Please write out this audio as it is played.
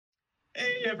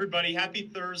Hey, everybody.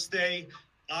 Happy Thursday.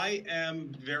 I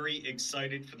am very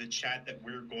excited for the chat that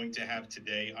we're going to have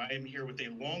today. I am here with a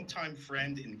longtime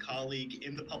friend and colleague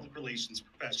in the public relations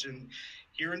profession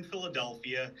here in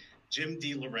Philadelphia, Jim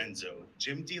DeLorenzo.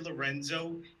 Jim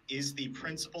DeLorenzo is the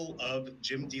principal of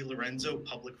Jim DeLorenzo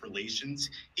Public Relations.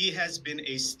 He has been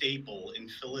a staple in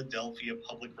Philadelphia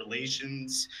public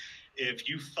relations. If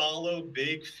you follow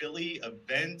big Philly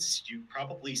events, you've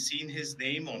probably seen his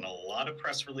name on a lot of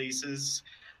press releases.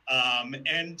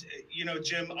 And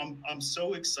Jim, I'm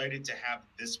so excited to have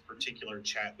this particular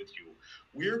chat with you.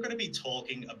 We're going to be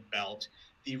talking about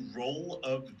the role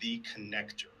of the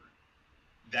connector,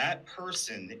 that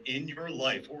person in your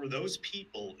life or those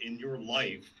people in your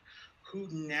life who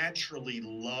naturally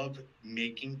love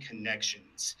making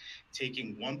connections,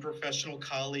 taking one professional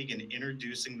colleague and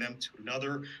introducing them to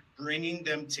another, bringing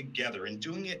them together and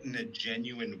doing it in a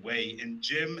genuine way. And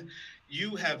Jim,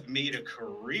 you have made a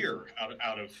career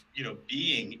out of,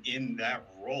 being in that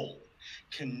role,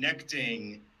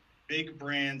 connecting big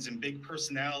brands and big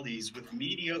personalities with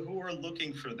media who are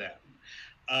looking for them,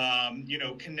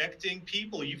 connecting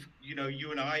people. You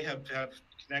and I have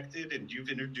connected, and you've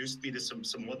introduced me to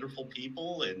some wonderful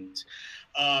people. And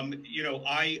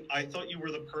I thought you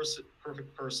were the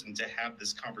perfect person to have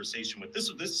this conversation with.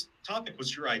 This topic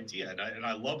was your idea, and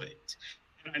I love it.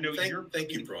 And I know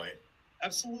Thank you, Brian.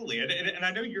 absolutely, and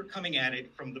I know you're coming at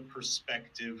it from the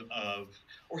perspective of,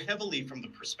 or heavily from the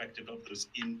perspective of those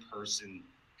in-person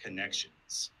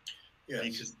connections, Yes,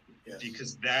 because yes,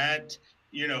 because that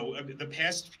the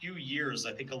past few years,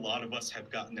 I think a lot of us have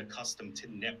gotten accustomed to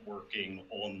networking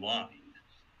online.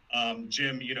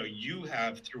 Jim, you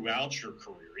have throughout your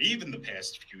career, even the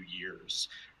past few years,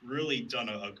 really done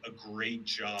a great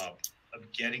job of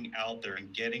getting out there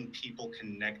and getting people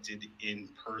connected in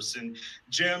person.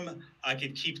 Jim, I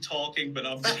could keep talking, but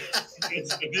I'm going to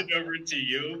send it over to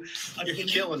you. you're Can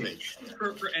you, killing me.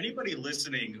 for anybody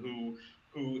listening who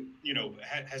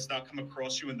has not come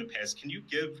across you in the past, can you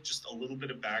give just a little bit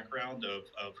of background of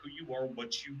who you are,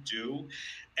 what you do,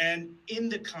 and in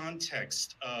the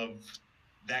context of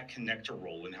that connector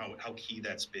role and how key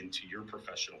that's been to your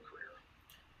professional career?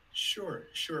 Sure,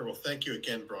 sure. Well, thank you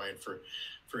again, Brian, for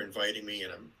inviting me,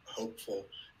 and I'm hopeful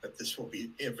that this will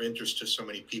be of interest to so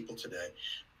many people today.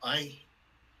 I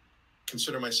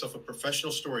consider myself a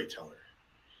professional storyteller,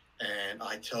 and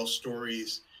I tell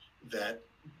stories that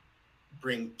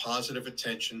bring positive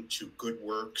attention to good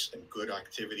works and good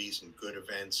activities and good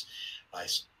events. I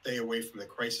stay away from the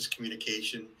crisis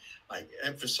communication. I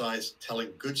emphasize telling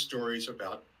good stories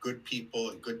about good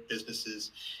people and good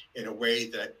businesses in a way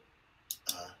that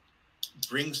uh,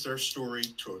 brings their story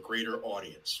to a greater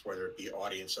audience, whether it be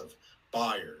audience of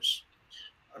buyers,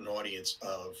 an audience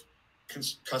of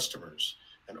customers,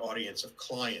 an audience of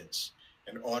clients,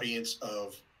 an audience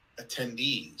of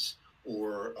attendees,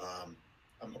 or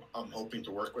I'm hoping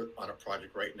to work with on a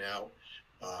project right now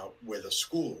with a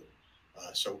school.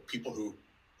 So people who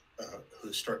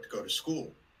start to go to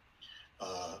school,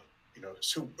 uh,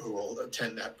 who will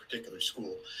attend that particular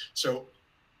school. So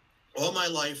all my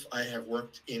life, I have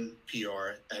worked in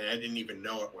PR, and I didn't even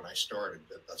know it when I started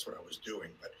that that's what I was doing.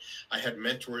 But I had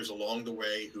mentors along the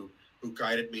way who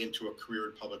guided me into a career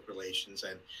in public relations,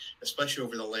 and especially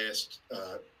over the last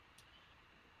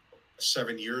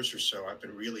 7 years or so, I've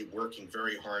been really working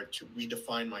very hard to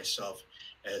redefine myself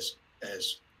as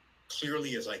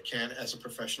clearly as I can as a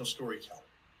professional storyteller,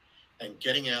 and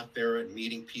getting out there and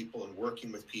meeting people and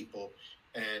working with people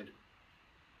and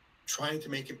trying to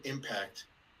make an impact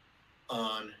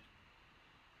on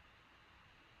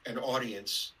an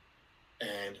audience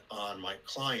and on my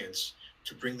clients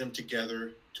to bring them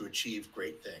together to achieve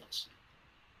great things.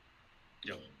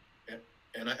 Yep.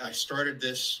 And I started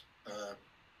this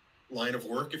line of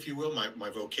work, if you will, my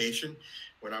vocation,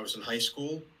 when I was in high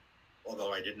school,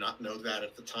 although I did not know that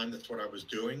at the time, that's what I was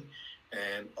doing.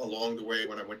 And along the way,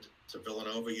 when I went to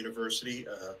Villanova University,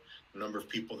 a number of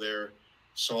people there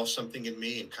saw something in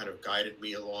me and kind of guided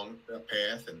me along that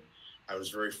path. And I was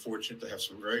very fortunate to have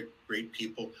some very great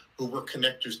people who were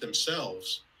connectors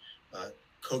themselves,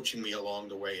 coaching me along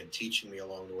the way and teaching me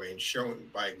along the way and showing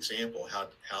by example how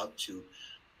to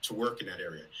work in that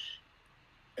area.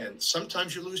 And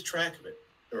sometimes you lose track of it.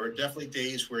 There are definitely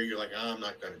days where you're like, oh, I'm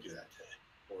not going to do that today.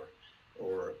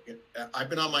 Or I've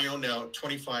been on my own now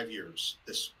 25 years.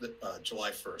 This July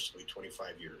 1st will be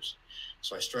 25 years.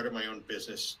 So I started my own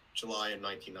business July in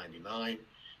 1999,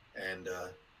 and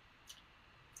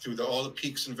through all the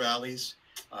peaks and valleys,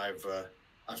 I've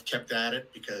kept at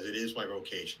it because it is my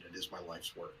vocation. It is my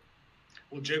life's work.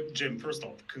 Well, Jim, first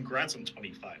off, congrats on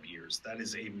 25 years. That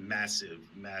is a massive,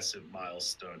 massive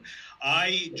milestone.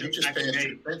 I You just back in passed May,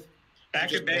 your 10th. You back in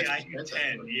just May, passed I your hit 10th 10.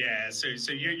 anniversary. Yeah,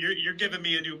 so you're giving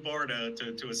me a new bar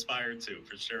to aspire to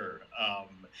for sure.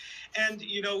 And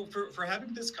for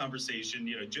having this conversation,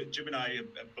 Jim and I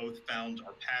have both found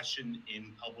our passion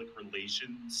in public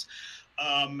relations.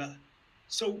 Um,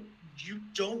 so you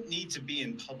don't need to be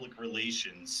in public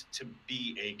relations to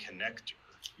be a connector.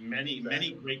 Many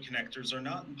Exactly. great connectors are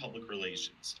not in public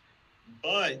relations.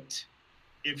 But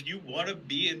if you want to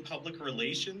be in public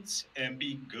relations and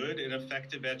be good and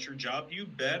effective at your job, you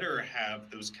better have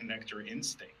those connector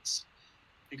instincts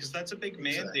because that's a big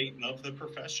Exactly. mandate of the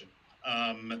profession.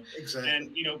 Um, Exactly.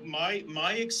 and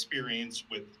my experience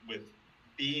with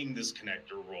being this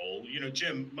connector role,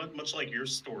 Jim, much like your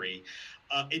story,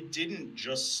 it didn't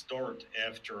just start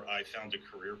after I found a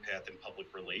career path in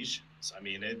public relations. I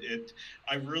mean,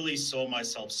 I really saw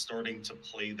myself starting to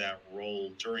play that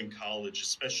role during college,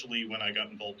 especially when I got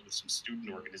involved with some student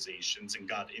organizations and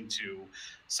got into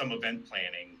some event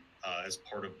planning as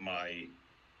part of my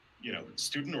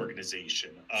student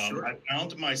organization. Sure. I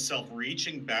found myself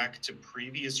reaching back to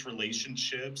previous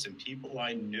relationships and people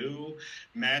I knew,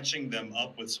 matching them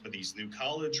up with some of these new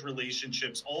college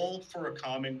relationships, all for a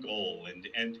common goal,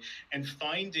 and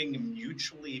finding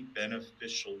mutually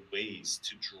beneficial ways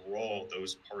to draw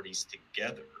those parties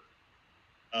together.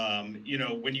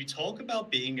 When you talk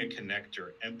about being a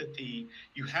connector, empathy,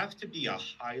 you have to be a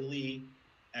highly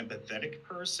empathetic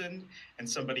person and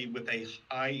somebody with a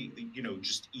high,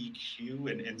 just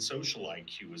EQ and social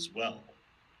IQ as well.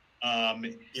 Um,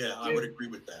 Yeah, I if, would agree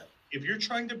with that. if you're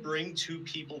trying to bring two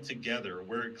people together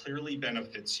where it clearly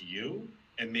benefits you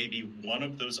and maybe one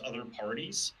of those other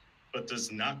parties, but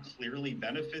does not clearly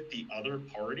benefit the other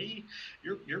party,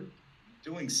 you're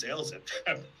doing sales at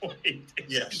that point.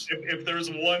 Yes. If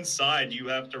there's one side you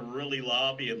have to really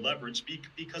lobby and leverage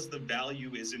because the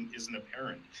value isn't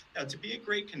apparent. Now, to be a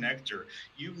great connector,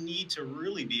 you need to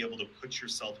really be able to put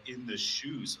yourself in the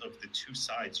shoes of the two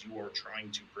sides you are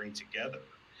trying to bring together.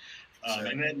 And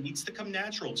Exactly. that needs to come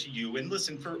natural to you. And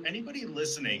listen, for anybody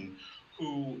listening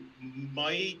who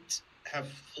might have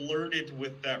flirted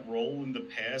with that role in the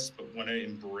past, but want to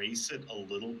embrace it a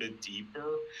little bit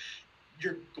deeper,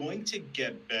 you're going to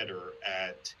get better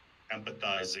at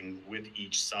empathizing with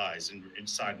each side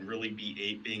and really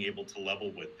being able to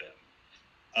level with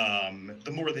them.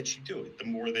 The more that you do it, the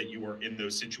more that you are in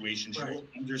those situations, you Right. will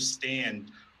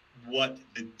understand what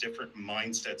the different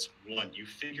mindsets want. You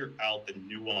figure out the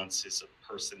nuances of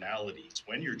personalities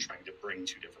when you're trying to bring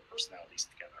two different personalities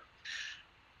together.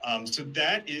 So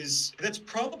that's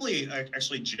probably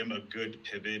actually, Jim, a good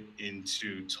pivot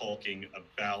into talking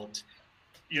about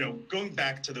going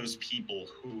back to those people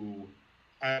who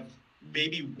have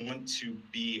maybe want to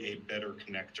be a better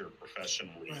connector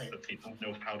professionally, Right. but they don't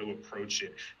know how to approach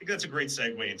it. I think that's a great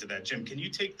segue into that. Jim, can you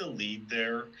take the lead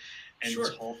there and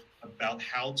Sure. talk about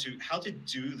how to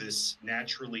do this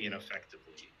naturally and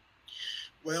effectively?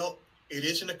 Well, it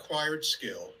is an acquired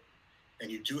skill,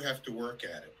 and you do have to work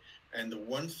at it. And the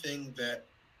one thing that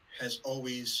has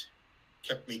always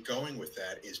kept me going with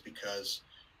that is because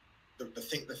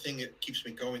the thing that keeps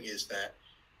me going is that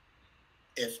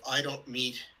if I don't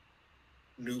meet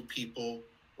new people,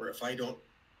 or if I don't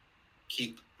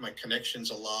keep my connections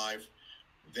alive,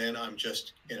 then I'm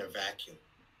just in a vacuum.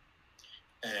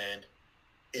 And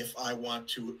if I want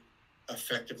to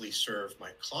effectively serve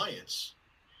my clients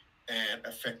and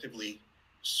effectively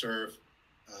serve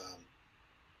um,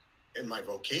 in my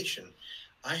vocation,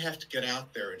 I have to get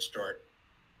out there and start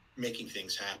making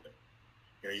things happen.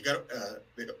 You got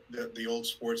the old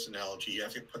sports analogy. You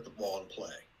have to put the ball in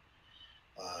play.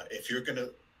 If you're gonna,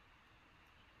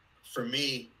 for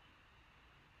me,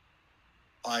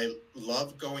 I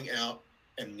love going out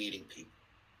and meeting people.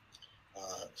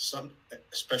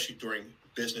 Especially during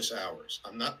business hours.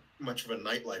 I'm not much of a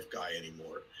nightlife guy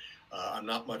anymore. I'm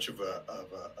not much of a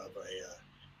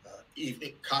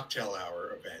evening cocktail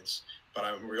hour events, but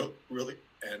I'm really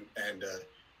and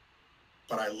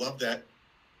but I love that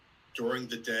during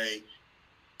the day,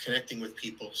 connecting with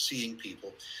people, seeing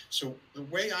people. So the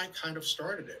way I kind of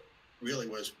started it really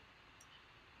was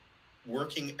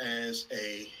working as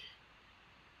a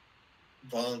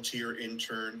volunteer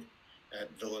intern at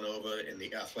Villanova in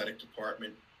the athletic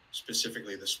department,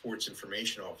 specifically the sports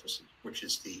information office, which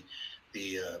is the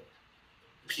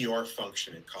PR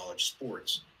function in college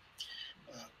sports.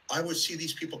 I would see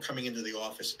these people coming into the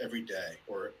office every day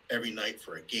or every night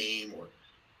for a game,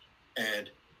 and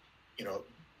you know,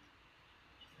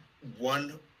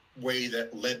 one way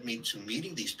that led me to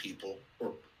meeting these people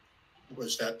or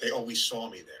was that they always saw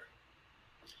me there.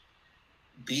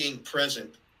 being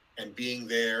present and being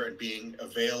there and being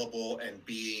available and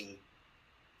being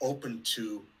open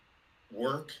to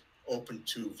work, open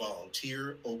to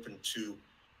volunteer, open to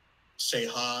say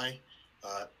hi,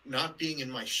 not being in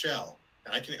my shell.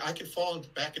 And I can fall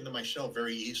back into my shell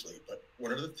very easily. But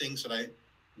one of the things that I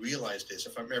realized is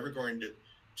if I'm ever going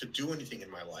to do anything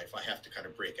in my life, I have to kind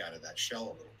of break out of that shell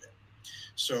a little bit.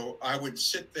 So I would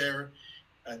sit there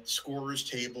at the scorer's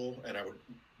table and I would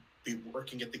be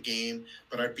working at the game,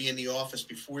 but I'd be in the office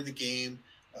before the game,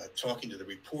 talking to the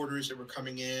reporters that were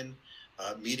coming in,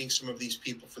 meeting some of these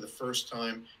people for the first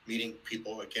time, meeting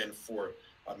people again for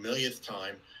a millionth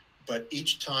time. But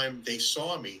each time they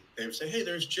saw me, they would say, "Hey,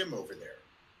 there's Jim over there.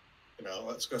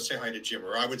 Let's go say hi to Jim."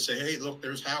 Or I would say, "Hey, look,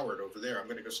 there's Howard over there. I'm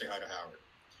going to go say hi to Howard."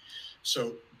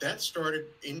 So that started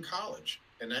in college.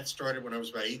 And that started when I was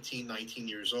about 18, 19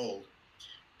 years old.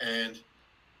 And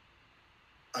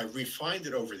I refined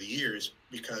it over the years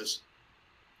because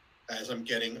as I'm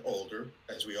getting older,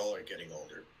 as we all are getting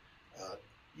older,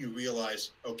 you realize,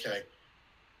 okay,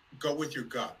 go with your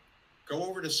gut. Go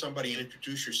over to somebody and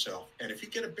introduce yourself. And if you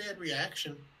get a bad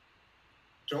reaction,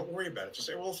 don't worry about it. Just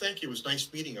say, "Well, thank you. It was nice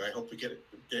meeting you. I hope we get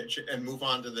you," and move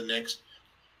on to the next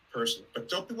person. But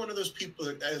don't be one of those people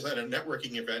that is at a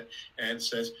networking event and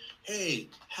says, "Hey,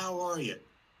 how are you?"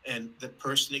 And the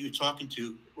person that you're talking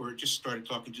to or just started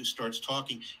talking to starts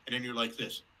talking, and then you're like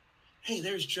this, "Hey,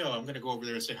 there's Joe. I'm going to go over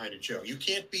there and say hi to Joe." You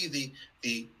can't be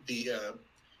the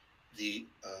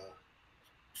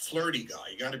flirty guy.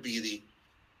 You got to be the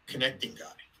connecting guy.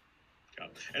 Yeah.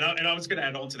 And I was going to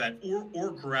add on to that,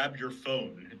 or grab your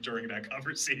phone during that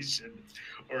conversation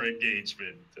or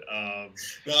engagement. No,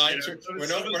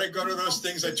 when I go to those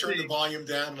things, I turn the volume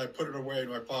down and I put it away in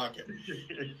my pocket.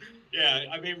 Yeah,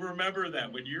 I mean, remember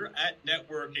that when you're at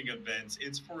networking events,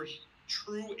 it's for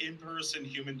true in-person,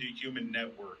 human-to-human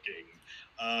networking.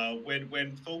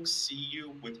 When folks see you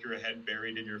with your head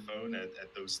buried in your phone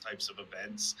at those types of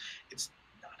events, it's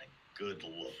not a good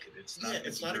look. It's not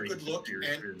a good look.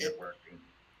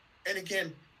 And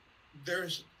again,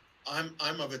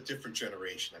 I'm of a different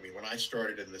generation. I mean, when I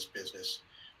started in this business,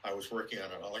 I was working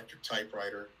on an electric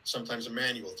typewriter, sometimes a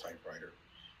manual typewriter.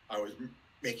 I was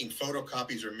making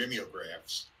photocopies or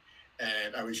mimeographs,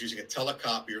 and I was using a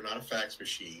telecopier, not a fax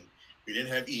machine. We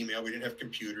didn't have email. We didn't have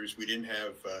computers. We didn't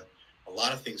have a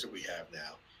lot of things that we have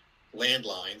now.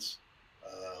 Landlines.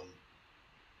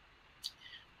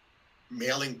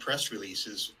 Mailing press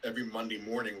releases every Monday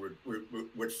morning.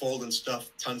 Would fold and stuff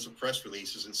tons of press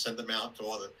releases and send them out to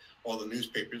all the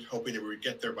newspapers, hoping that we would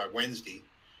get there by Wednesday,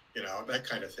 that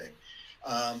kind of thing.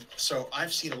 So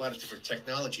I've seen a lot of different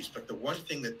technologies, but the one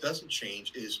thing that doesn't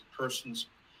change is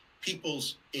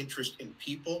people's interest in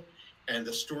people and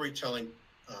the storytelling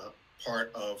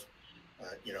part of,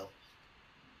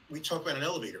 we talk about an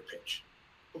elevator pitch.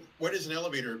 What is an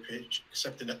elevator pitch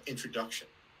except an introduction?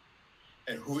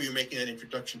 And who are you making that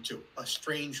introduction to? A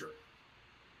stranger.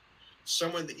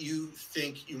 Someone that you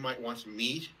think you might want to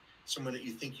meet, someone that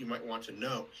you think you might want to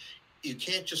know. You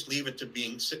can't just leave it to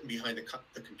being sitting behind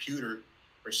the computer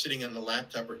or sitting on the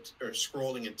laptop or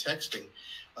scrolling and texting.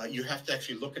 You have to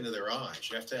actually look into their eyes.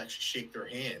 You have to actually shake their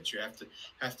hands. You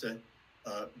have to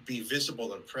be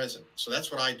visible and present. So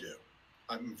that's what I do.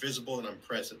 I'm visible and I'm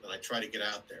present, and I try to get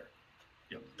out there.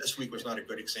 This week was not a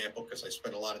good example because I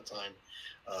spent a lot of time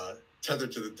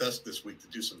tethered to the desk this week to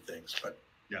do some things. But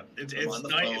yeah,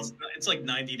 it's like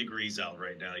 90 degrees out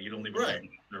right now. You don't even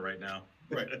know right now.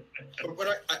 Right.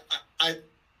 But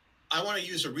I want to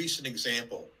use a recent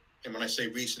example. And when I say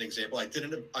recent example,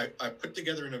 I put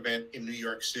together an event in New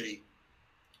York City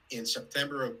in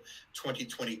September of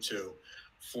 2022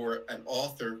 for an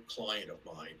author client of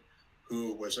mine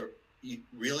who was a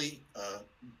really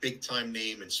big time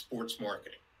name in sports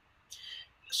marketing.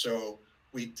 So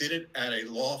we did it at a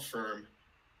law firm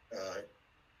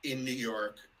in New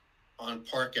York on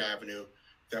Park Avenue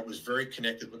that was very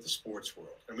connected with the sports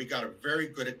world. And we got a very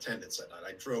good attendance that night.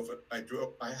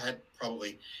 I had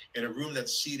probably, in a room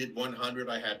that's seated 100,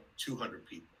 I had 200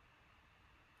 people.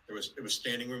 It was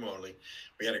standing room only.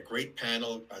 We had a great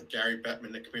panel, Gary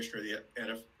Bettman, the commissioner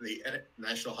of the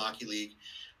National Hockey League.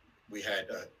 We had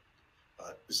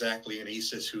Zach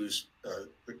Leonisis, who's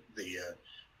the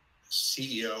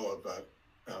CEO of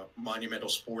Monumental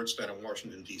Sports down in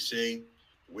Washington, D.C.,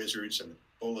 the Wizards and the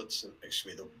Bullets, and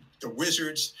the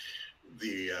Wizards,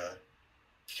 the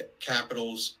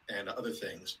Capitals, and other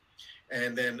things.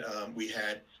 And then we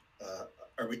had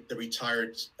the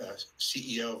retired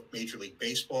CEO of Major League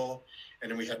Baseball, and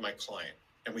then we had my client.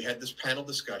 And we had this panel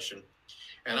discussion,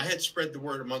 and I had spread the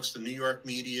word amongst the New York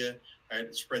media. I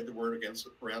had spread the word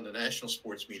around the national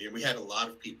sports media. And we had a lot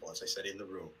of people, as I said, in the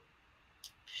room.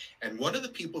 And one of the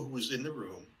people who was in the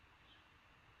room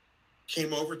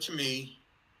came over to me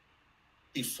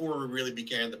before we really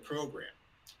began the program.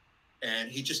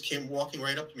 And he just came walking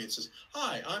right up to me and says,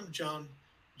 "Hi, I'm John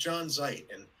Zeit,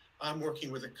 and I'm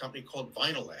working with a company called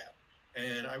Vinyl Lab.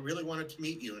 And I really wanted to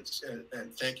meet you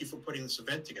and thank you for putting this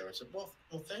event together." I said, well,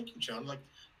 thank you, John. Like,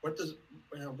 what does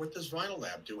Vinyl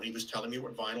Lab do? And he was telling me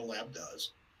what Vinyl Lab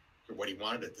does, or what he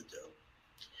wanted it to do.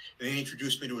 And then he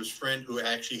introduced me to his friend who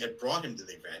actually had brought him to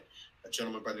the event, a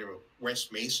gentleman by the name of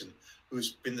Wes Mason,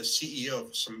 who's been the CEO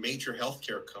of some major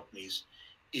healthcare companies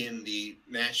in the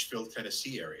Nashville,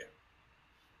 Tennessee area.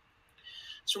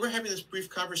 So we're having this brief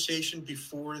conversation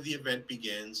before the event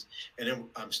begins, and then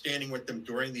I'm standing with them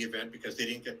during the event because they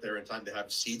didn't get there in time to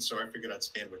have seats, so I figured I'd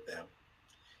stand with them.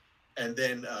 And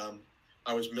then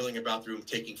I was milling about the room,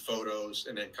 taking photos,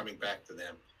 and then coming back to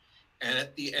them. And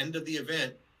at the end of the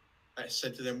event, I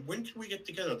said to them, "When can we get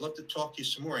together? I'd love to talk to you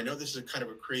some more. I know this is a kind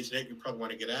of a crazy night. You probably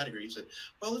want to get out of here." He said,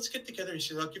 "Well, let's get together." He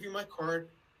said, "I'll give you my card,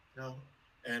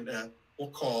 and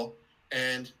we'll call."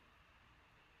 And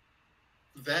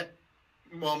that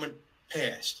moment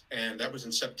passed, and that was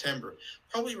in September.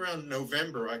 Probably around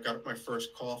November, I got my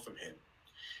first call from him.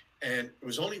 And it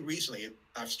was only recently,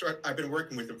 I've been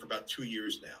working with him for about 2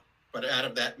 years now. But out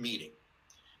of that meeting,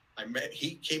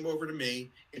 he came over to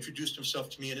me, introduced himself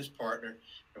to me and his partner,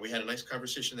 and we had a nice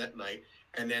conversation that night.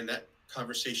 And then that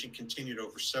conversation continued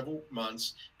over several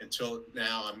months until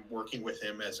now I'm working with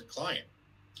him as a client.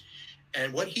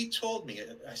 And what he told me,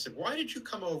 I said, "Why did you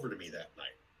come over to me that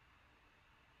night?"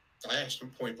 I asked him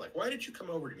point blank, "Why did you come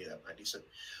over to me that night?" He said,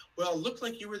 "Well, it looked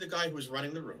like you were the guy who was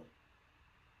running the room.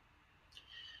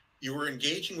 You were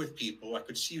engaging with people. I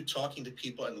could see you talking to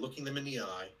people and looking them in the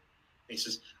eye." And he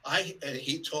says, and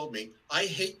he told me, "I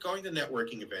hate going to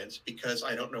networking events because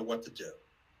I don't know what to do.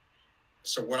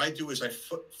 So what I do is I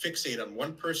fixate on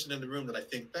one person in the room that I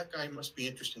think that guy must be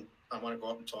interesting. I want to go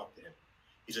up and talk to him."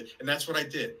 He said, and that's what I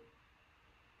did.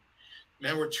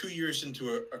 Now we're 2 years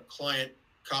into a client,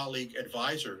 colleague,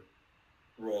 advisor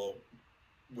role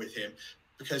with him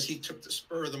because he took the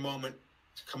spur of the moment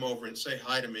to come over and say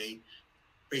hi to me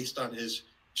based on his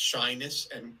shyness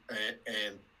and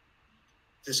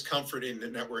discomfort in the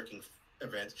networking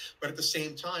events. But at the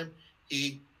same time,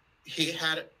 he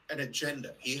had an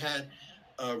agenda. He had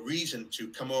a reason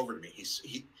to come over to me.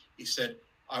 He said,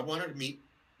 "I wanted to meet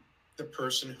the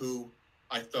person who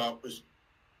I thought was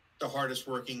the hardest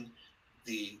working,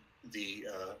 the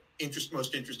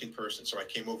most interesting person. So I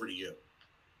came over to you."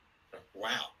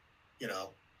 Wow,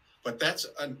 but that's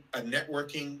a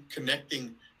networking,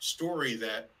 connecting story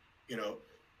that,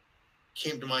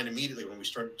 came to mind immediately when we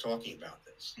started talking about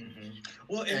this. Mm-hmm.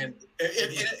 Well, and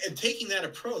taking that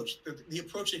approach, the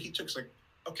approach that he took is like,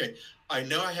 okay, I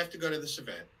know I have to go to this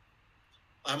event.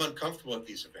 I'm uncomfortable at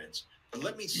these events, but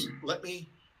let me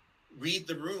read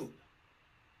the room.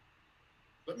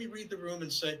 Let me read the room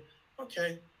and say,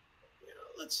 okay,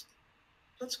 let's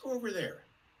go over there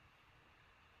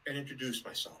and introduce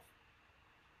myself.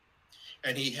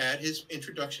 And he had his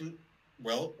introduction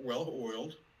well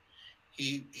oiled.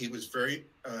 He was very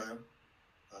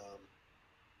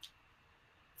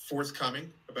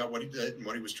forthcoming about what he did and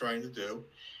what he was trying to do,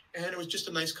 and it was just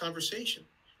a nice conversation.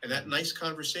 And that nice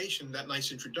conversation, that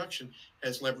nice introduction,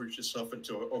 has leveraged itself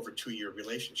into an over 2-year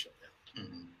relationship now.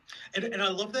 Mm-hmm. And I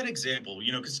love that example,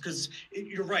 because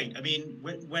you're right. I mean,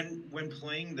 when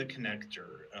playing the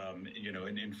connector,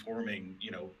 and forming,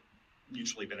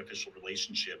 mutually beneficial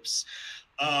relationships,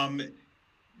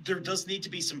 there does need to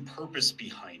be some purpose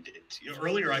behind it.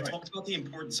 Earlier, I talked about the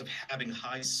importance of having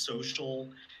high social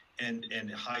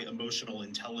and high emotional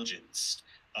intelligence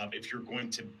if you're going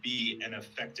to be an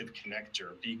effective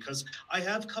connector, because I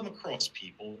have come across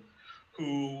people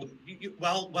who,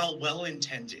 while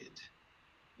well-intended,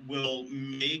 will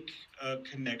make a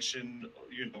connection,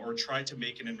 or try to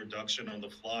make an introduction on the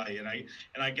fly. And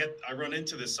I run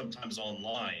into this sometimes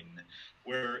online,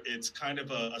 where it's kind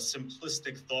of a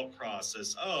simplistic thought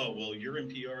process. Oh, well, you're in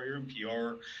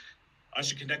PR. I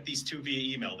should connect these two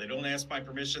via email. They don't ask my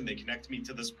permission. They connect me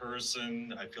to this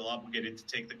person. I feel obligated to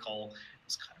take the call.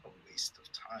 It's kind of a waste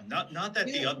of time. Not that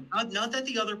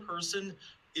the other person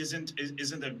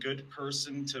isn't a good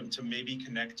person to maybe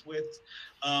connect with,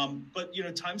 but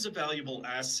time's a valuable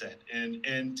asset,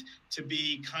 and to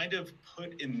be kind of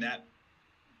put in that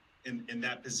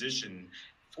position,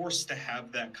 forced to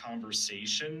have that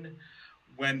conversation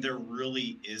when there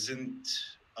really isn't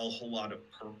a whole lot of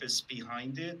purpose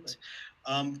behind it,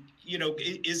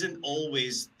 it isn't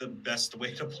always the best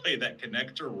way to play that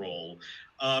connector role.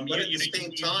 But at the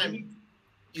same time,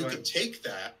 you can take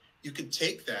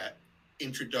that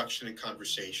introduction and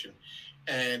conversation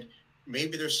and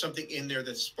maybe there's something in there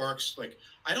that sparks like,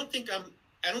 I don't think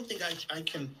I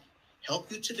can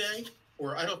help you today,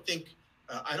 or I don't think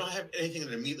I don't have anything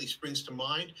that immediately springs to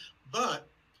mind, but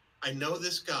I know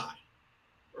this guy,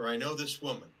 or I know this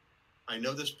woman, I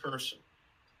know this person.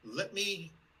 Let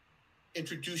me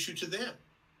introduce you to them.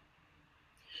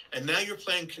 And now you're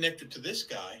playing connected to this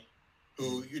guy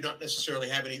who you don't necessarily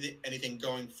have anything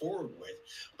going forward with.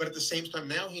 But at the same time,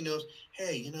 now he knows,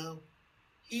 hey,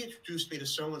 he introduced me to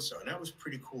so and so, and that was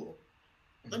pretty cool.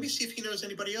 Let me see if he knows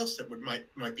anybody else that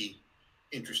might be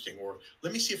interesting, or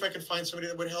let me see if I can find somebody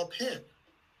that would help him.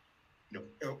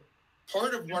 No.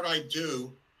 Part of what I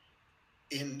do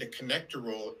in the connector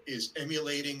role is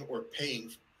emulating or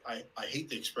paying. I hate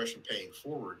the expression paying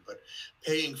forward, but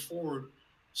paying forward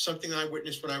something I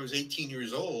witnessed when I was 18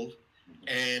 years old,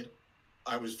 and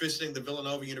I was visiting the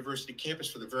Villanova University campus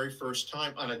for the very first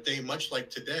time on a day much like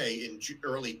today in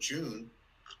early June,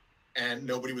 and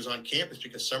nobody was on campus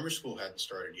because summer school hadn't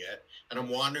started yet. And I'm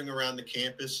wandering around the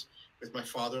campus with my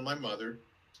father and my mother.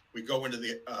 We go into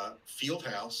the field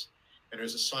house, and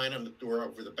there's a sign on the door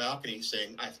over the balcony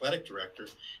saying athletic director.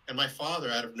 And my father,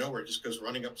 out of nowhere, just goes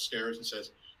running upstairs and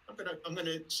says, I'm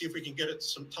gonna see if we can get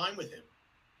some time with him.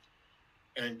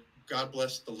 And God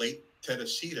bless the late Ted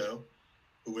Aceto,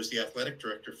 who was the athletic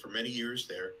director for many years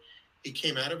there. He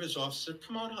came out of his office and said,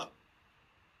 come on up.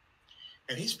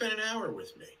 And he spent an hour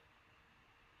with me.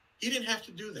 He didn't have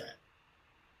to do that.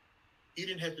 He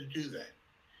didn't have to do that.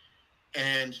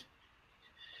 And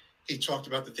he talked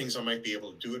about the things I might be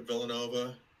able to do at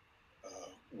Villanova,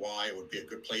 why it would be a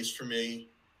good place for me.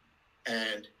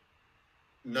 And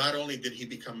not only did he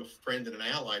become a friend and an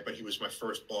ally, but he was my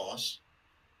first boss.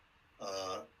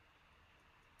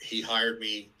 He hired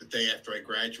me the day after I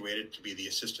graduated to be the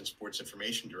assistant sports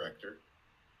information director,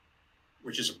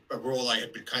 which is a role I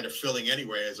had been kind of filling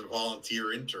anyway as a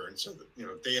volunteer intern. So,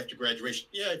 day after graduation,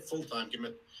 full time,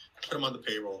 put him on the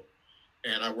payroll.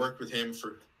 And I worked with him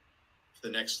for the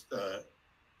next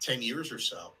 10 years or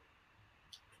so.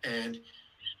 And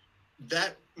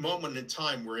that moment in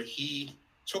time where he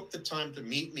took the time to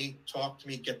meet me, talk to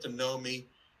me, get to know me,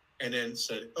 and then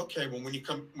said, okay, well, when you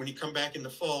come back in the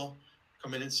fall,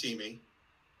 come in and see me.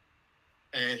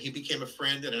 And he became a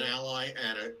friend and an ally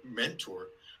and a mentor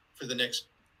for the next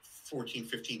 14,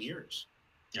 15 years.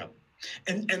 Yeah.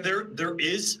 And there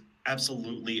is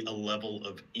absolutely a level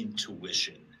of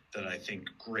intuition that I think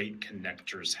great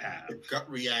connectors have. The gut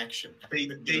reaction.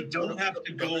 They don't have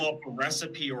to go off a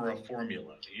recipe or a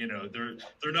formula.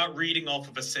 They're not reading off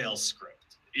of a sales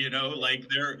script. They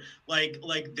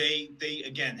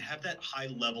again have that high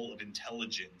level of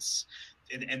intelligence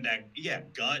and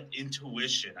that gut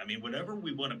intuition. I mean, whatever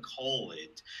we want to call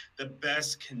it, the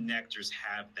best connectors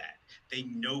have that. They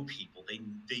know people. They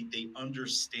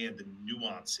understand the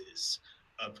nuances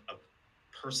of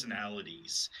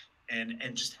personalities and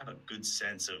just have a good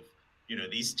sense of,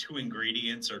 these two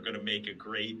ingredients are going to make a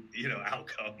great,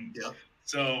 outcome. Yeah.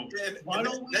 So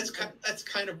that's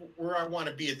kind of where I want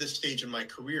to be at this stage in my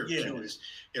career too, is,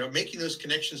 making those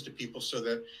connections to people so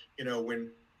that,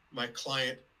 when my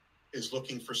client is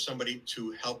looking for somebody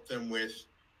to help them with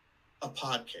a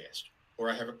podcast, or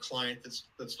I have a client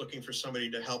that's looking for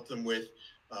somebody to help them with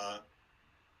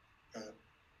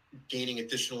gaining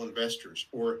additional investors,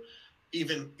 or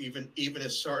even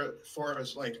as far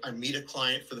as like I meet a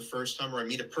client for the first time, or I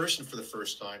meet a person for the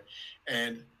first time,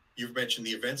 and you've mentioned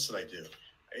the events that I do.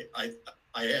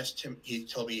 I asked him, he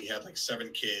told me he had like 7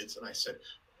 kids, and I said,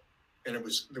 and it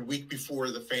was the week before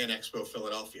the Fan Expo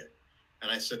Philadelphia,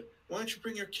 and I said, why don't you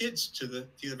bring your kids to the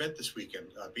event this weekend?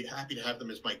 I'd be happy to have them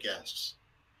as my guests.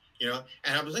 And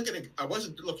I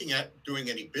wasn't looking at doing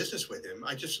any business with him.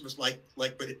 I just was like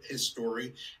his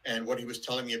story and what he was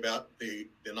telling me about the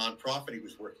nonprofit he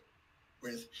was working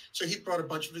with. So he brought a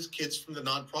bunch of his kids from the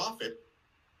nonprofit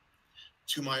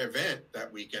to my event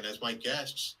that weekend as my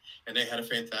guests, and they had a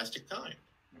fantastic time.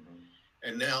 Mm-hmm.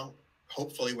 And now,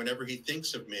 hopefully, whenever he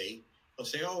thinks of me, he'll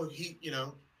say, oh, he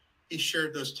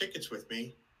shared those tickets with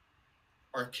me.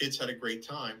 Our kids had a great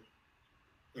time.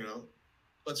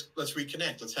 Let's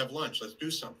reconnect. Let's have lunch. Let's do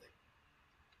something.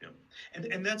 Yeah,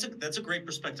 and that's a great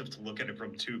perspective to look at it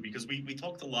from too, because we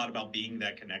talked a lot about being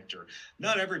that connector.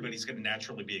 Not everybody's going to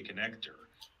naturally be a connector.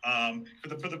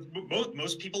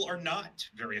 Most people are not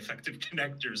very effective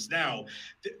connectors. Now,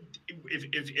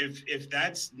 if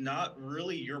that's not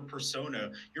really your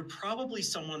persona, you're probably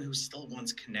someone who still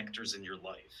wants connectors in your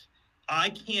life. I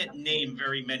can't name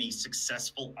very many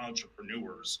successful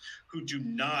entrepreneurs who do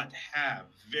not have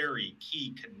very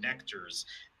key connectors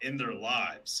in their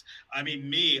lives. I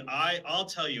mean, I'll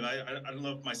tell you, I don't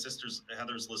know if my sister's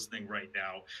Heather's listening right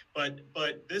now, but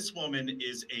this woman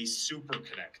is a super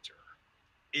connector.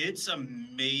 It's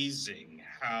amazing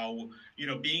how,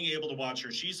 being able to watch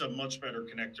her, she's a much better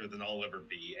connector than I'll ever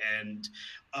be. And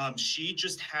she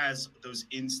just has those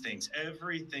instincts,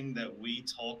 everything that we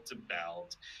talked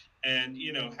about. And,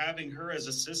 having her as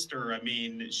a sister, I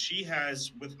mean, she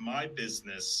has with my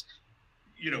business,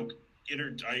 you know,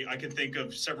 I can think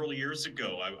of several years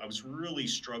ago, I was really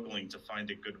struggling to find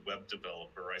a good web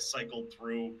developer. I cycled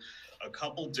through a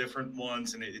couple different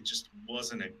ones and it just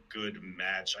wasn't a good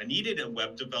match. I needed a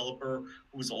web developer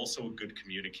who was also a good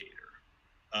communicator.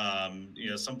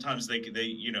 Sometimes they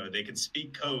can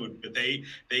speak code, but they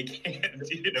can't,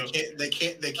 They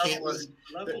can't level listen.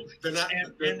 level. They're not.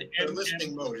 Their And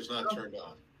listening mode is not turned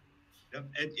on. Yep,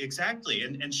 exactly.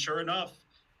 And sure enough,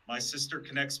 my sister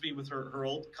connects me with her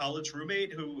old college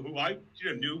roommate who I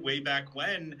knew way back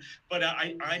when, but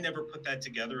I never put that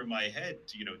together in my head,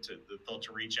 to the thought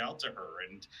to reach out to her.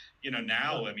 And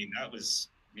now, I mean, that was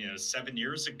 7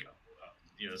 years ago.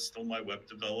 Still my web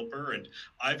developer, and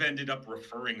I've ended up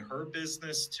referring her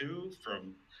business too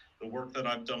from the work that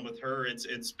I've done with her.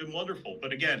 It's been wonderful.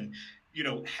 But again,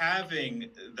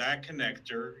 having that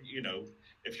connector,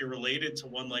 if you're related to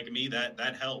one like me,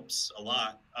 that helps a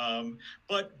lot.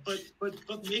 But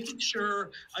making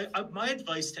sure, my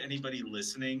advice to anybody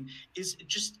listening is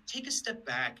just take a step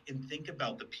back and think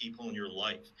about the people in your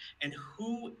life and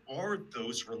who are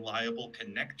those reliable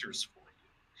connectors for you,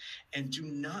 and do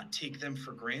not take them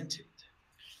for granted.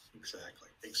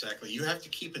 Exactly. You have to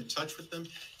keep in touch with them.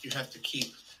 You have to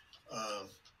keep. Um,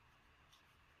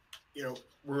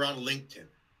 we're on LinkedIn.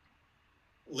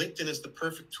 LinkedIn is the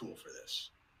perfect tool for this.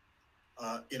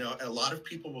 A lot of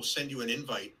people will send you an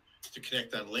invite to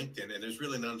connect on LinkedIn, and there's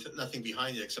really nothing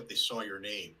behind it except they saw your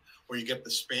name. Or you get the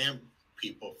spam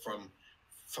people from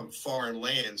foreign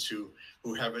lands who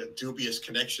have a dubious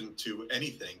connection to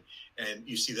anything, and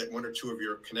you see that one or two of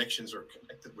your connections are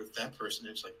connected with that person.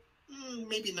 And it's like,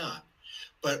 maybe not.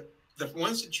 But the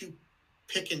ones that you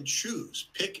pick and choose,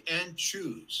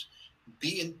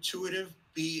 be intuitive,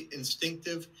 be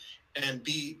instinctive, and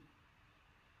be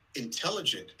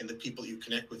intelligent in the people you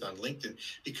connect with on LinkedIn,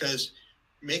 because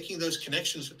making those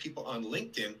connections with people on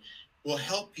LinkedIn will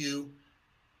help you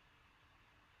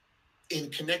in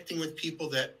connecting with people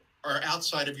that are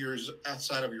outside of your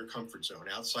comfort zone,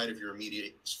 outside of your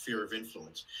immediate sphere of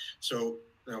influence. So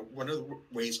one of the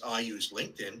ways I use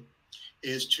LinkedIn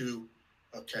is to,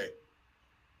 okay,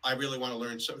 I really want to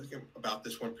learn something about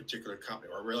this one particular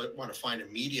company, or I really want to find a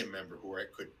media member who I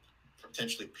could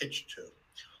potentially pitch to,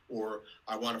 or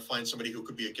I want to find somebody who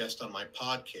could be a guest on my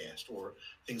podcast, or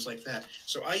things like that.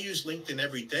 So I use LinkedIn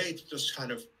every day to just kind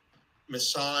of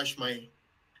massage my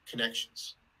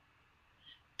connections.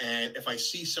 And if I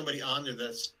see somebody on there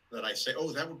that I say,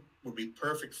 oh, that would be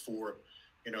perfect for,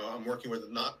 I'm working with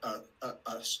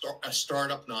a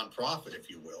startup nonprofit, if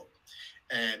you will.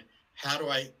 And how do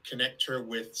I connect her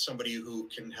with somebody who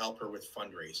can help her with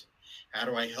fundraising? How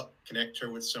do I connect her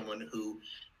with someone who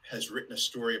has written a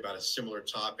story about a similar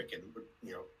topic and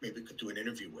maybe could do an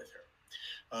interview with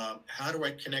her? How do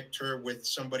I connect her with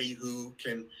somebody who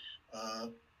can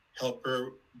help her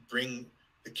bring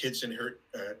the kids in her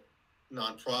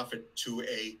nonprofit to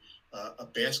a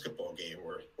basketball game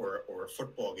or a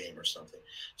football game or something?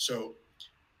 So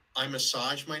I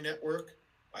massage my network.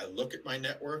 I look at my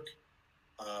network.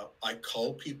 I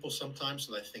call people sometimes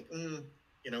and I think,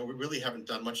 we really haven't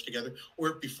done much together.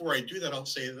 Or before I do that, I'll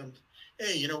say to them,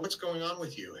 hey, what's going on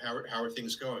with you? How are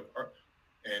things going?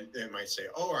 And they might say,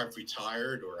 oh, I've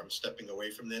retired, or I'm stepping away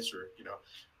from this, or,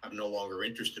 I'm no longer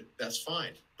interested. That's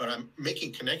fine. But I'm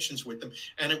making connections with them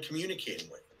and I'm communicating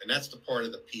with them. And that's the part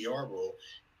of the PR role,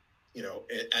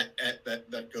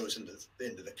 that goes into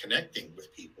the connecting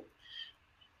with people.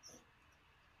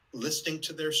 Listening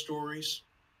to their stories,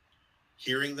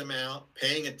 hearing them out,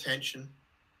 paying attention,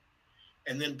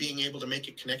 and then being able to make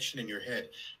a connection in your head.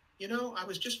 I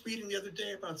was just reading the other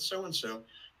day about so-and-so.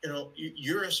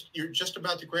 You're just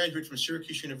about to graduate from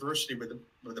Syracuse University with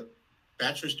a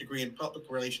bachelor's degree in public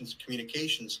relations and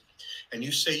communications, and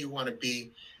you say you want to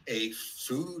be a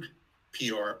food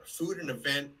and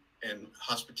event and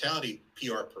hospitality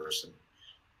PR person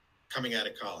coming out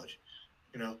of college.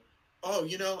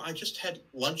 I just had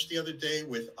lunch the other day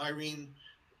with Irene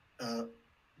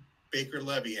Baker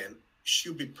Levy, and she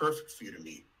would be perfect for you to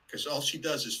meet because all she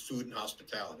does is food and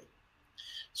hospitality.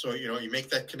 So, you make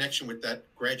that connection with that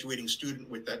graduating student,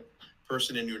 with that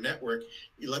person in your network,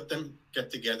 you let them get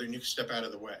together and you step out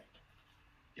of the way.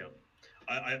 Yep.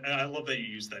 I love that you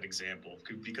used that example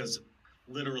because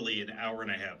literally an hour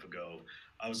and a half ago,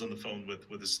 I was on the phone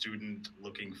with a student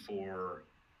looking for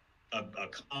a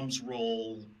comms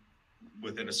role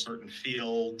within a certain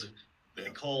field. They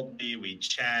called me, we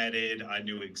chatted, I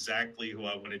knew exactly who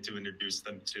I wanted to introduce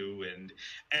them to, and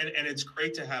it's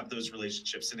great to have those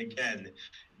relationships. And again,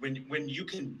 when you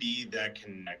can be that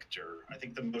connector, I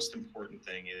think the most important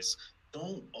thing is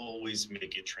don't always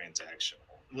make it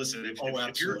transactional. Listen, if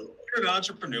you're an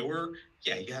entrepreneur,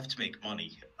 yeah, you have to make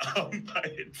money.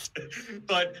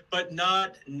 But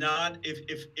not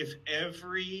if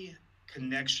every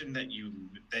connection that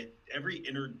every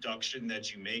introduction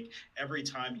that you make, every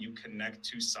time you connect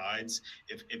two sides,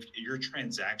 if you're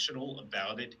transactional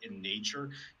about it in nature,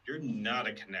 you're not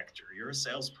a connector, you're a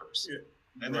salesperson.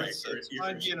 And Right. it's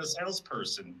fine being a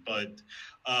salesperson, but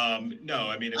no,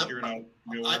 I mean, if you're an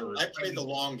entrepreneur, I play the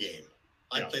long game.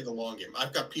 I play the long game.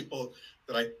 I've got people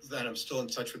that I'm still in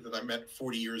touch with that I met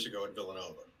 40 years ago in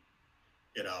Villanova.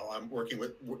 You know, I'm working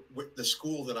with the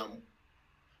school that I'm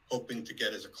hoping to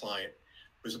get as a client.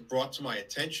 Was brought to my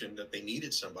attention that they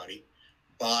needed somebody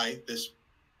by this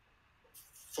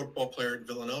football player at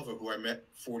Villanova who I met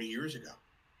 40 years ago.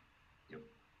 Yep.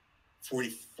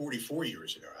 44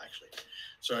 years ago, actually.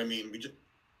 So, I mean, we just,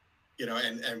 you know,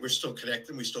 and we're still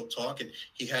connected. We still talk. And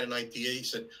he had an idea. He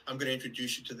said, I'm going to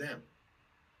introduce you to them.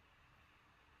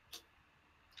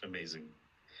 Amazing.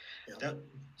 Yeah.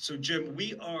 So Jim,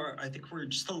 I think we're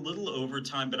just a little over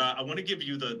time, but I want to give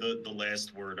you the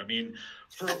last word. I mean,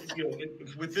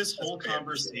 with this whole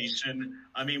conversation,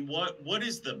 I mean, what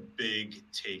is the big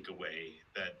takeaway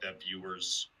that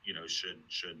viewers,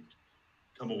 should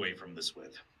come away from this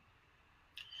with?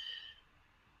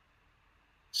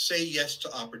 Say yes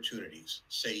to opportunities.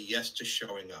 Say yes to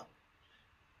showing up.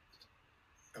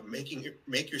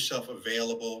 Make yourself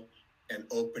available and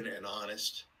open and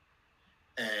honest,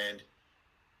 and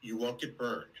you won't get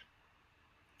burned.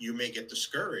 You may get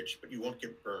discouraged, but you won't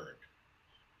get burned.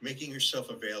 Making yourself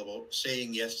available,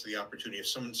 saying yes to the opportunity. If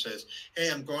someone says,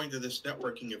 hey, I'm going to this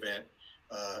networking event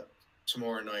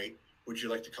tomorrow night, would you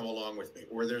like to come along with me?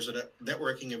 Or there's a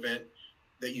networking event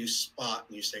that you spot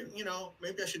and you say,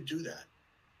 maybe I should do that.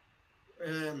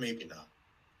 Maybe not.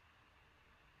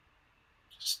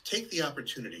 Just take the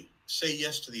opportunity. Say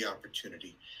yes to the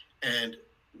opportunity. And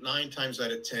 9 times out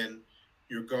of 10,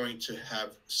 you're going to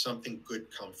have something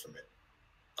good come from it.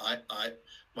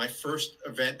 My first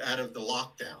event out of the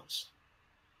lockdowns,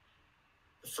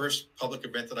 the first public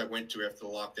event that I went to after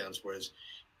the lockdowns was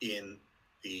in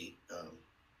the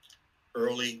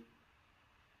early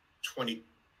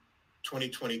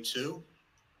 2022.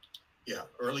 Yeah,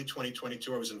 early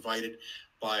 2022. I was invited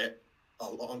by a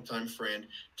longtime friend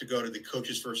to go to the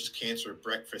Coaches versus Cancer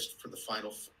breakfast for the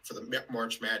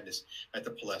March Madness at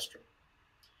the Palestrum.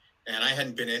 And I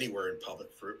hadn't been anywhere in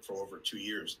public for over 2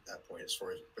 years at that point, as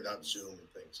far as without Zoom and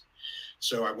things.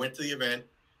 So I went to the event,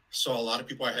 saw a lot of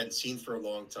people I hadn't seen for a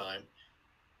long time.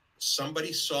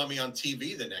 Somebody saw me on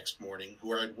TV the next morning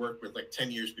who I had worked with like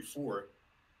 10 years before,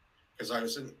 because I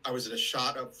was in a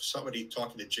shot of somebody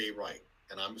talking to Jay Wright,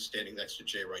 and I'm standing next to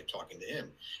Jay Wright talking to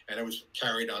him, and it was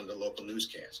carried on the local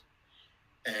newscast.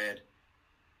 And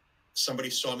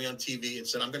somebody saw me on TV and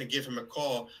said, I'm going to give him a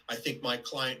call. I think my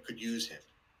client could use him.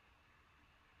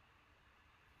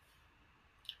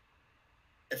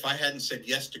 If I hadn't said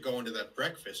yes to going to that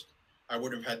breakfast, I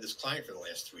would have had this client for the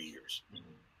last 3 years,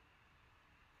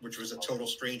 which was a total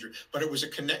stranger. But it was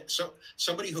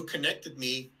somebody who connected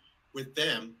me with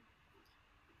them,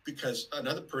 because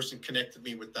another person connected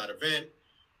me with that event.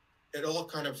 It all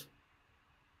kind of,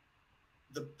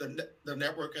 the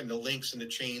network and the links and the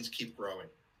chains keep growing.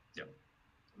 Yeah,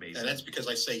 amazing. And that's because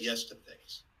I say yes to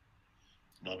things.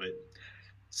 Love it.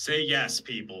 Say yes,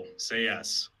 people. Say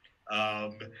yes.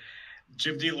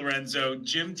 Jim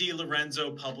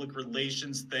DeLorenzo, Public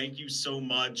Relations, thank you so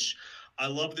much. I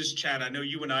love this chat. I know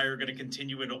you and I are going to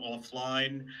continue it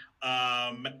offline.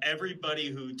 Everybody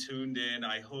who tuned in,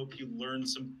 I hope you learned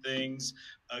some things.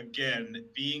 Again,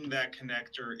 being that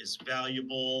connector is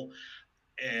valuable,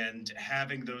 and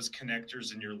having those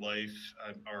connectors in your life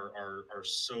are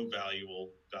so valuable.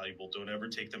 Don't ever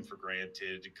take them for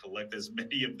granted. Collect as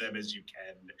many of them as you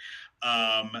can.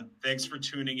 Thanks for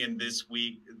tuning in this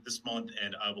month,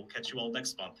 and I will catch you all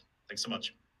next month. Thanks so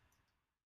much.